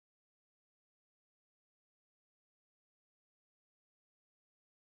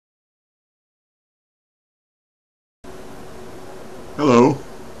Hello.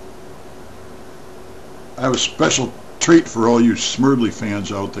 I have a special treat for all you Smurdley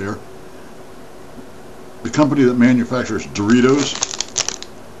fans out there. The company that manufactures Doritos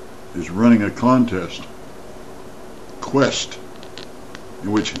is running a contest, Quest,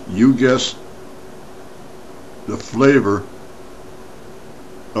 in which you guess the flavor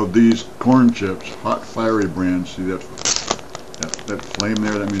of these corn chips, hot fiery brands. See that flame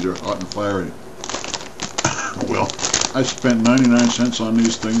there? That means they're hot and fiery. Well, I spent 99 cents on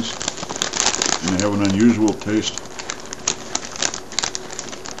these things, and they have an unusual taste.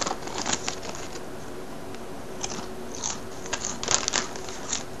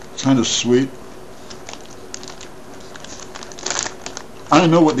 Kind of sweet. I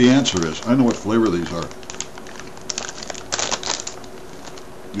know what the answer is. I know what flavor these are.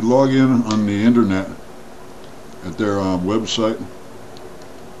 You log in on the internet at their website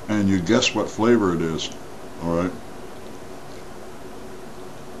and you guess what flavor it is. Alright?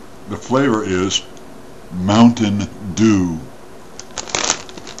 The flavor is Mountain Dew.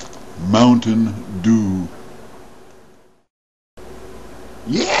 Mountain Dew.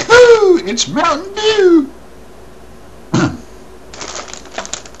 Yahoo! It's Mountain Dew!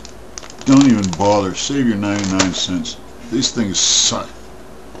 Don't even bother. Save your 99 cents. These things suck.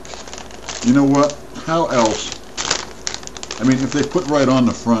 You know what? How else? I mean, if they put right on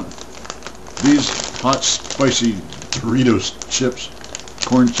the front, these hot, spicy Doritos chips,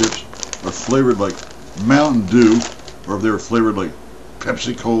 corn chips, are flavored like Mountain Dew, or if they were flavored like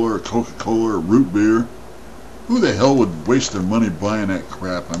Pepsi Cola or Coca-Cola or root beer, who the hell would waste their money buying that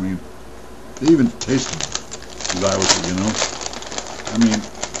crap? I mean, they even taste lousy, you know? I mean,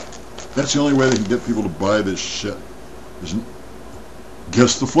 that's the only way they can get people to buy this shit. Isn't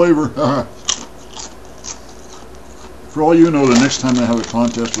guess the flavor. For all you know, the next time they have a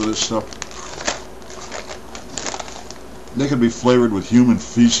contest with this stuff, they could be flavored with human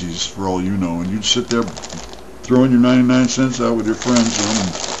feces, for all you know, and you'd sit there throwing your 99 cents out with your friends.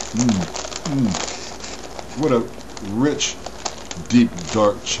 What a rich, deep,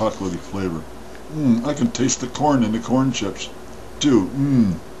 dark, chocolatey flavor. I can taste the corn in the corn chips, too.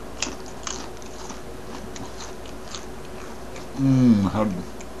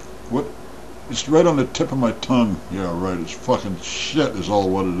 What? It's right on the tip of my tongue. Yeah, right. It's fucking shit is all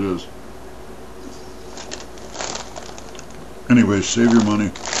what it is. Anyway, save your money.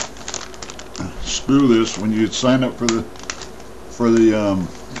 Screw this. When you sign up for the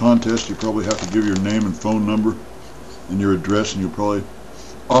contest, you probably have to give your name and phone number and your address, and you'll probably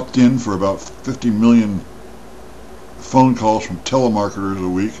opt in for about 50 million phone calls from telemarketers a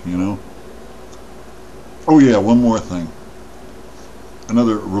week, you know. Oh yeah, one more thing.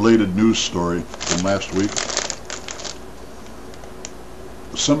 Another related news story from last week.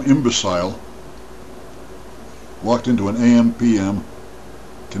 Some imbecile walked into an AM/PM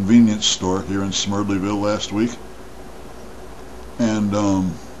convenience store here in Smurdleyville last week, and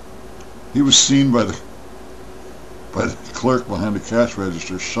he was seen by the clerk behind the cash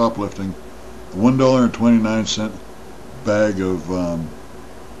register shoplifting a $1.29 bag of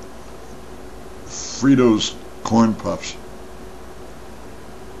Fritos corn puffs.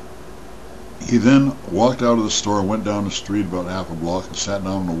 He then walked out of the store and went down the street about half a block and sat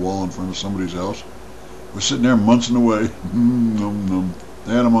down on a wall in front of somebody's house. We're sitting there munching away.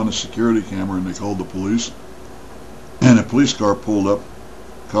 They had him on a security camera and they called the police. And a police car pulled up,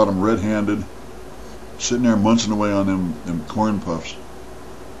 caught him red-handed, sitting there munching away on them corn puffs,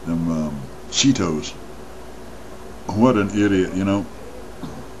 them Cheetos. What an idiot, you know.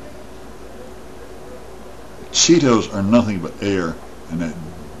 Cheetos are nothing but air and that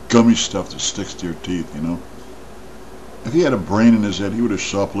gummy stuff that sticks to your teeth, you know. If he had a brain in his head, he would have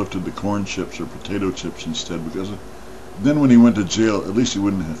shoplifted the corn chips or potato chips instead, because then when he went to jail, at least he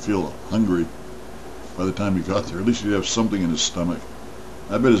wouldn't feel hungry by the time he got there. At least he'd have something in his stomach.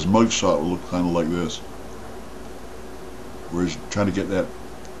 I bet his mugshot would look kind of like this, where he's trying to get that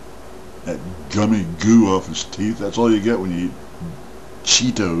gummy goo off his teeth. That's all you get when you eat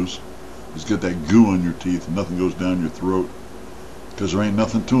Cheetos. Is get that goo on your teeth and nothing goes down your throat. Because there ain't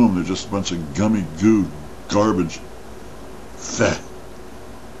nothing to them. They're just a bunch of gummy goo garbage. Fat.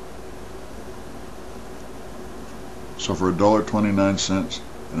 So for $1.29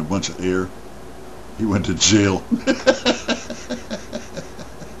 and a bunch of air, he went to jail.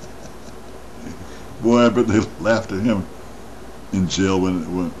 Boy, I bet they laughed at him in jail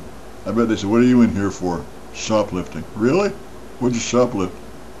when I bet they said, "What are you in here for?" Shoplifting. Really? What'd you shoplift?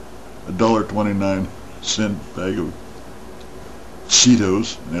 $1.29 bag of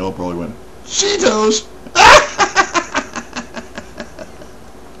Cheetos. And they all probably went, "Cheetos?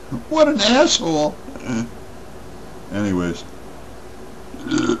 What an asshole." Anyways,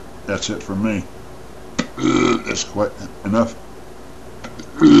 That's it for me. That's quite enough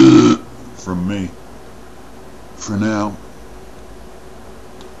from me for now.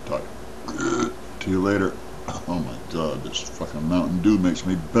 Talk to you later. Oh my God, this fucking Mountain Dew makes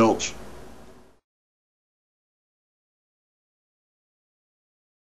me belch.